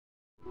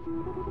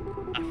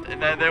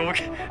And then they will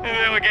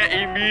get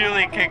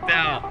immediately kicked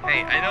out.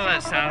 Hey, I know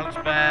that sounds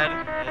bad.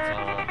 It's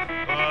all.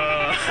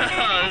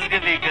 This is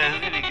gonna be good.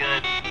 This is gonna be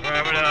good.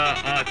 Alright, I'm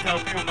gonna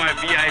tell people my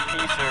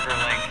VIP server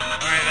link.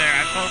 Alright, there.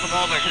 I told them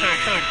all to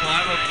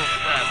climb up the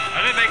steps. I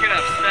didn't make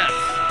enough steps.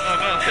 Oh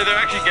no, they're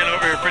actually getting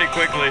over here pretty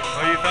quickly.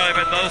 Oh, you thought I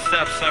meant those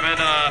steps? I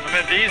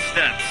meant these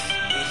steps.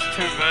 There's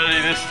too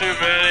many. There's too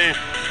many.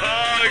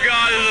 Oh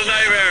god, this is a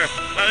nightmare.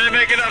 I didn't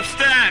make enough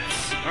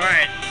steps.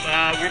 Alright,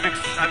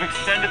 I've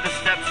extended the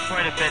steps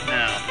quite a bit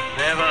now.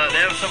 They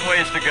have some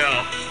ways to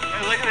go.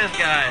 Hey, look at this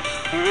guy.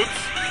 Oops.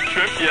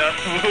 Trip ya.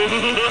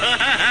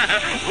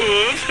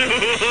 Oops.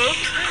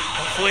 Oops.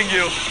 I'll fling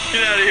you.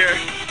 Get out of here.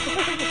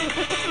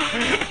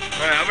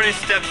 Alright, how many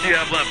steps do you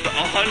have left?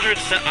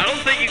 100 steps. I don't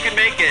think you can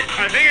make it.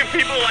 I think if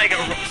people like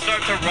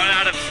start to run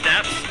out of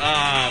steps,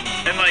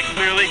 and like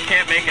clearly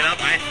can't make it up,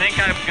 I think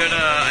I'm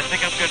gonna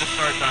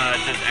start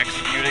just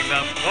executing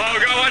them. Oh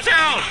god, watch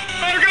out!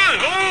 Oh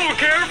god! Oh,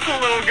 careful,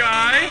 little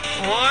guy.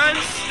 1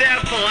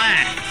 step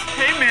left.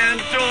 Hey man,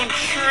 don't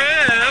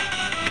trip.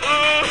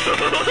 Oh,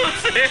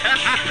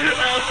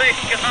 thank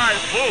God.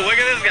 Oh, look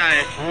at this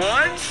guy.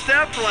 1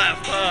 step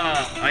left.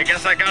 I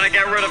guess I gotta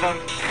get rid of him.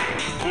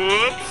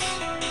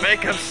 Whoops.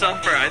 Make him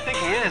suffer. I think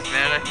he is,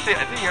 man. I think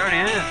he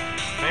already is.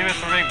 Maybe it's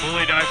for being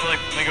bullied. I feel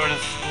like when they go to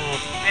school.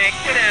 Man,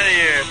 get out of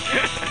here.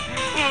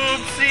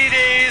 Oopsie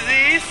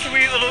daisies.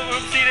 Sweet little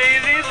oopsie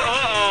daisies.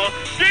 Uh-oh.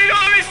 You know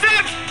how many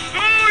steps?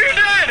 Oh, you're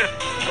dead.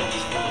 Oh,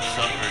 this fool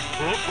suffered.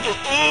 Oops.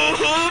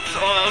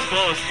 Oh, that was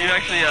close. You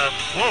actually,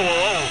 whoa, whoa,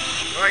 whoa.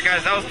 Alright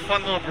guys, that was a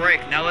fun little break.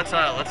 Now let's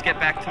get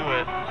back to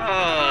it.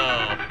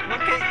 Oh,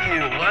 look at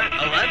you. What?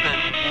 11.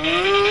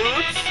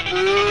 Oops.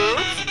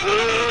 Oops.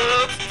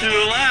 Oops. To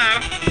the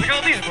left. Look at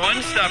all these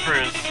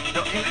one-steppers.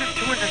 You have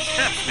 200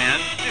 steps, man.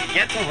 Dude,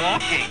 get to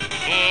walking.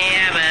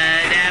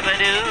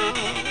 Yabba-dabba-doo.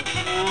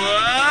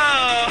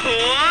 Whoa.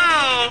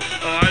 Whoa.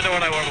 Oh, I know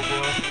what I want to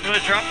do. I'm gonna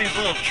drop these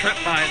little trip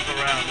mines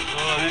around.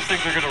 Oh, these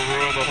things are gonna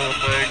ruin the whole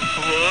thing.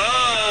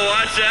 Whoa,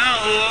 watch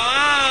out.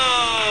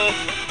 Whoa.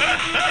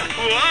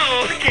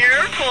 Whoa,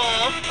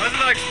 careful! Why is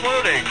it not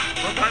exploding?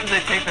 Sometimes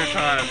they take their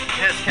time.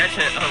 Yes, catch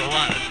it a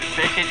lot.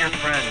 Make it your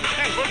friend.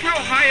 Dude, look how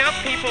high up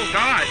people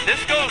got. This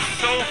goes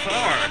so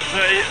far.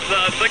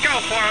 Look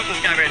how far up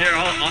this guy right here.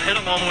 I'll hit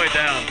him all the way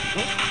down.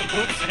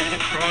 Oopsie,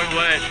 wrong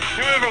way.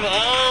 You move him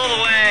all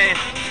the way.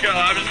 Let's go.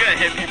 I'm just gonna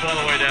hit people all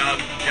the way down.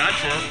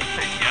 Gotcha.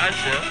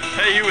 Gotcha.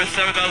 Hey, you with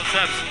 7,000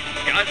 steps.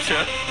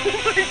 Gotcha. Oh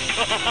my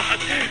god.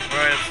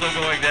 Alright, it's still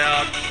going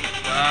down.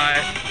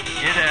 Bye.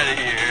 Get out of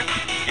here.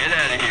 Get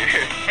out of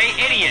here. Hey,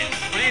 idiots!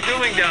 What are you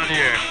doing down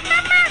here?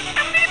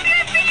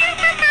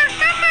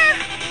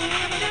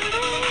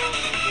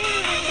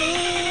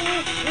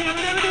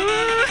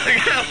 Look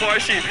at how far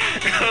she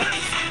goes.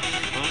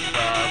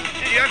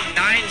 Dude, you have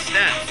 9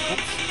 steps.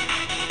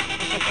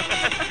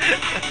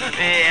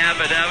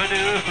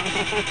 Yabba-dabba-doo.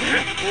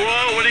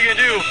 Whoa, what are you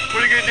gonna do?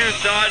 What are you gonna do?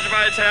 Dodge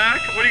my attack?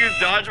 What are you gonna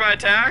dodge my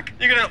attack?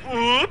 You're gonna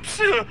oops.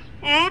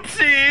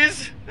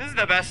 Oopsies. This is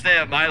the best day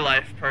of my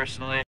life, personally.